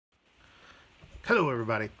Hello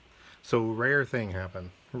everybody. So rare thing happened.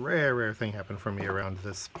 Rare thing happened for me around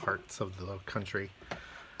this parts of the country.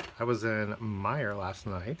 I was in Meijer last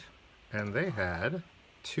night and they had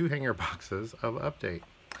two hanger boxes of update.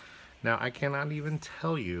 Now I cannot even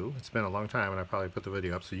tell you, it's been a long time and I probably put the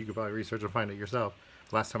video up so you could probably research and find it yourself.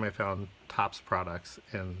 Last time I found Tops products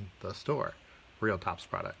in the store. Real Tops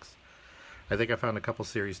products. I think I found a couple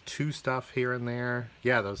Series 2 stuff here and there.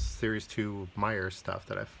 Yeah, those Series 2 Meijer stuff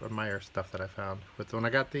that I found with when I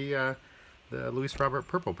got the Louis Robert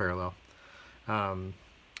Purple Parallel. I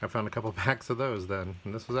found a couple packs of those then,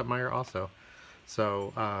 and this was at Meijer also.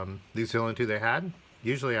 So these are the only two they had.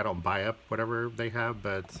 Usually I don't buy up whatever they have,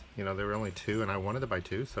 but you know there were only two, and I wanted to buy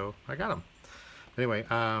two, so I got them. Anyway,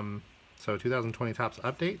 so 2020 Tops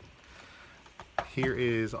update. Here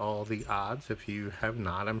is all the odds. If you have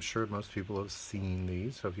not, I'm sure most people have seen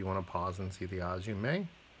these, so if you want to pause and see the odds, you may.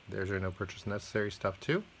 There's your no purchase necessary stuff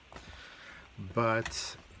too.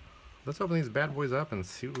 But let's open these bad boys up and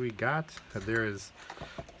see what we got. There is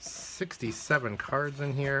 67 cards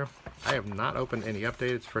in here. I have not opened any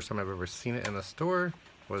update. It's the first time I've ever seen it in the store.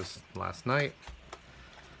 It was last night.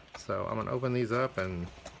 So I'm gonna open these up and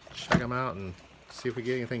check them out and see if we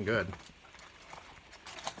get anything good.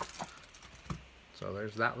 So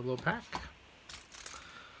there's that little pack.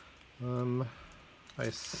 I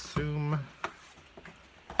assume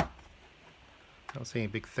I don't see any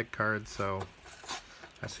big thick cards, so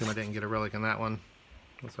I assume I didn't get a relic in that one.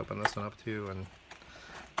 Let's open this one up too and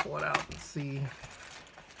pull it out and see.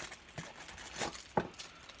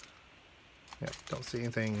 Yep, don't see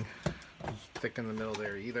anything thick in the middle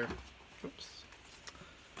there either. Oops.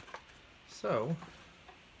 So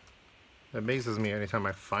it amazes me anytime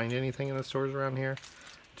I find anything in the stores around here,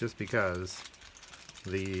 just because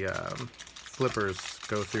the flippers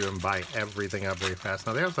go through and buy everything up very fast.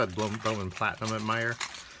 Now they also had Bowman Platinum at Meijer,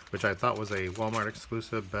 which I thought was a Walmart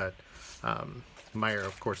exclusive, but Meijer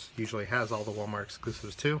of course usually has all the Walmart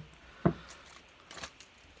exclusives too.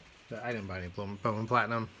 I didn't buy any Bowman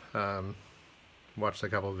Platinum. Watched a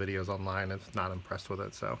couple of videos online and not impressed with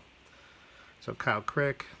it. So Kyle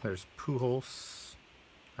Crick, there's Pujols,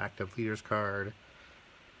 active leaders card.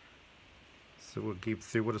 So we'll keep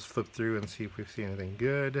through, we'll just flip through and see if we see anything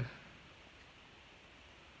good.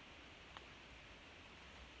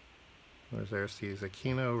 There's Aristides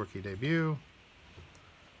Aquino, rookie debut.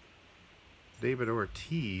 David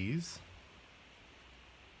Ortiz.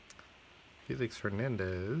 Felix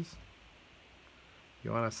Hernandez.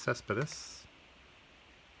 Yoenis Cespedes.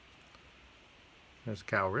 There's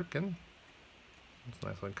Cal Ripken. That's a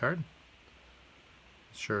nice one card.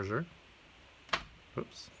 Scherzer.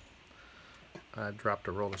 Oops. I dropped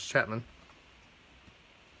a Aroldis Chapman.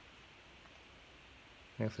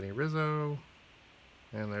 Anthony Rizzo.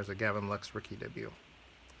 And there's a Gavin Lux rookie debut.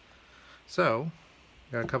 So,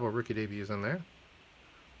 got a couple of rookie debuts in there.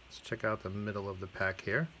 Let's check out the middle of the pack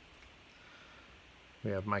here.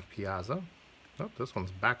 We have Mike Piazza. Oh, this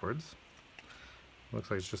one's backwards.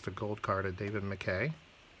 Looks like it's just a gold card of David McKay.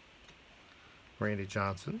 Randy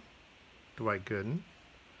Johnson. Dwight Gooden.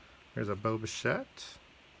 There's a Bo Bichette.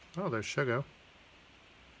 Oh, there's Shogo.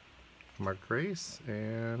 Mark Grace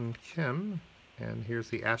and Kim. And here's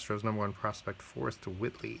the Astros #1 prospect, Forrest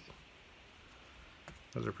Whitley.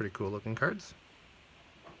 Those are pretty cool looking cards.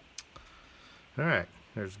 Alright,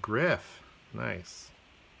 there's Griff. Nice.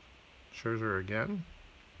 Scherzer again.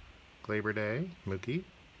 Gleyber Day, Mookie.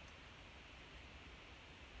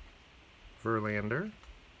 Verlander.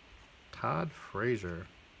 Todd Frazier.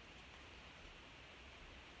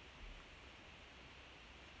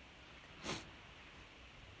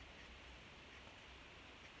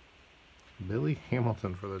 Billy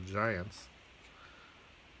Hamilton for the Giants.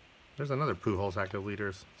 There's another Pujols active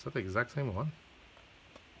leaders. Is that the exact same one?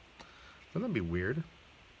 Wouldn't that be weird?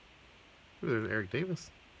 Ooh, there's Eric Davis.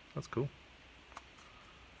 That's cool.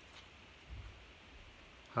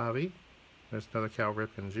 Javi. There's another Cal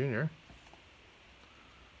Ripken Jr.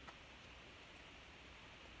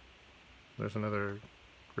 There's another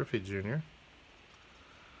Griffey Jr.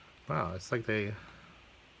 Wow, it's like they...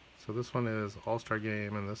 So this one is All-Star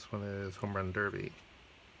Game and this one is Home Run Derby.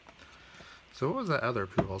 So what was that other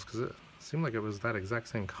Pujols? Because it seemed like it was that exact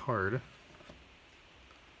same card.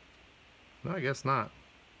 No, I guess not.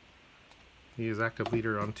 He is active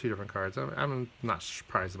leader on two different cards. I'm not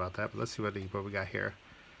surprised about that, but let's see what we got here.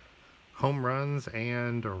 Home runs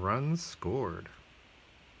and runs scored.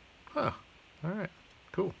 Huh. Alright.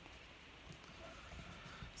 Cool.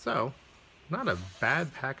 So, not a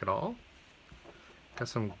bad pack at all. Got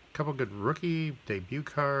some couple good rookie debut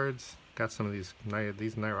cards. Got some of these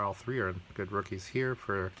all three are good rookies here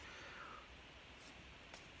for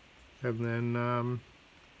And then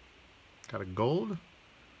got a gold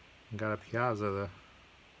and got a Piazza.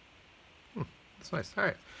 That's nice.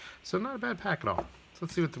 Alright, so not a bad pack at all. So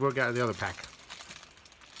let's see what we got in the other pack.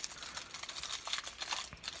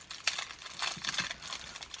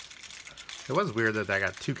 It was weird that I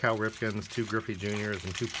got 2 Cal Ripkens, 2 Griffey Juniors,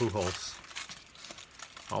 and 2 Pujols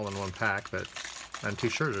all in one pack, and 2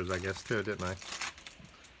 Scherzers, I guess, too, didn't I?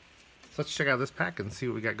 So let's check out this pack and see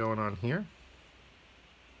what we got going on here.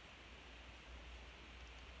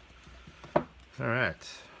 Alright.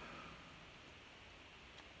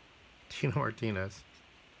 Tino Martinez.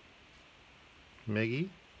 Miggy.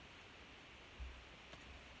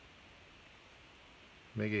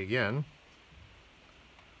 Miggy again.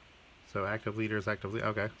 So active leaders,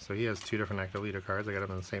 okay, so he has 2 different active leader cards. I got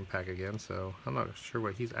him in the same pack again, so I'm not sure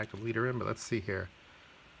what he's active leader in, but let's see here.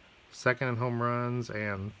 2nd in home runs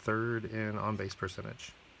and 3rd in on-base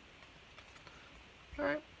percentage.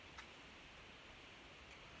 Alright.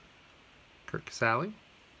 Kurt Casale.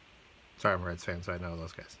 Sorry, I'm a Reds fan, so I know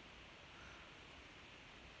those guys.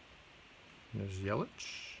 There's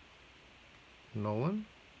Yelich. Nolan.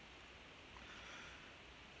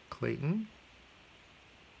 Clayton.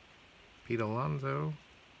 Pete Alonso,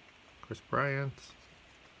 Chris Bryant.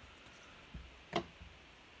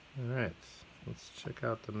 Alright, let's check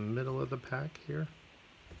out the middle of the pack here.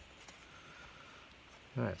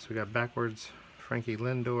 Alright, so we got backwards Frankie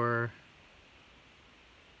Lindor.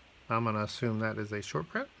 I'm going to assume that is a short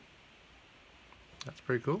print. That's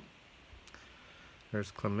pretty cool.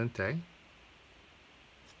 There's Clemente.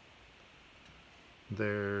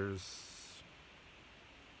 There's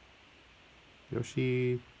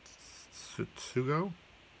Yoshi Tsugo.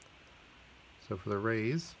 So for the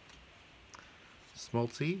Rays,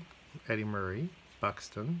 Smoltzy, Eddie Murray,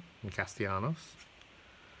 Buxton, and Castellanos.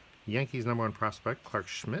 Yankees #1 prospect, Clark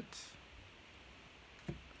Schmidt.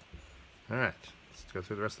 Alright, let's go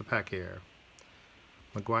through the rest of the pack here.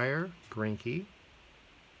 McGuire, Greinke,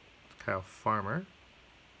 Kyle Farmer.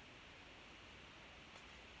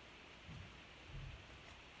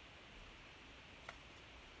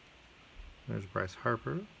 There's Bryce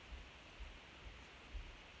Harper.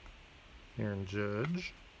 Aaron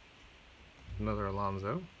Judge. Another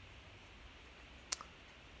Alonso.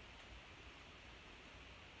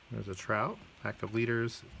 There's a Trout. Active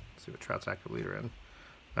leaders. Let's see what Trout's active leader in.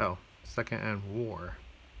 Oh, 2nd and WAR.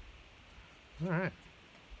 Alright.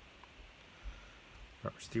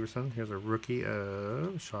 Robert Stevenson. Here's a rookie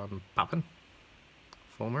of Sean Poppin.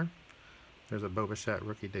 Fulmer. There's a Bo Bichette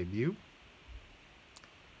rookie debut.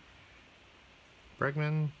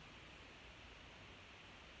 Bregman.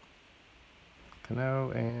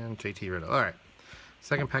 Cano and JT Riddle. Alright.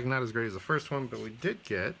 Second pack not as great as the first one, but we did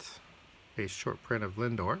get a short print of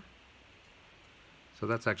Lindor. So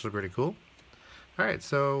that's actually pretty cool. Alright,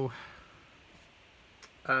 so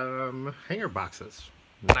hanger boxes.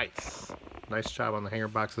 Nice. Nice job on the hanger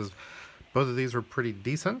boxes. Both of these were pretty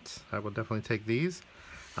decent. I will definitely take these.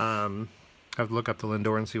 I have to look up the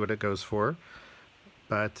Lindor and see what it goes for.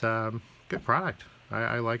 But good product.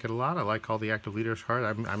 I like it a lot. I like all the active leaders card.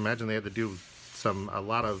 I imagine they had to do a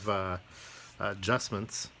lot of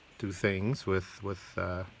adjustments to things with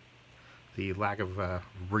the lack of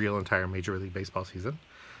real entire Major League Baseball season.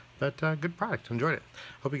 But good product. Enjoyed it.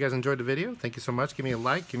 Hope you guys enjoyed the video. Thank you so much. Give me a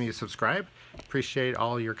like. Give me a subscribe. Appreciate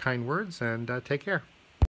all your kind words, and take care.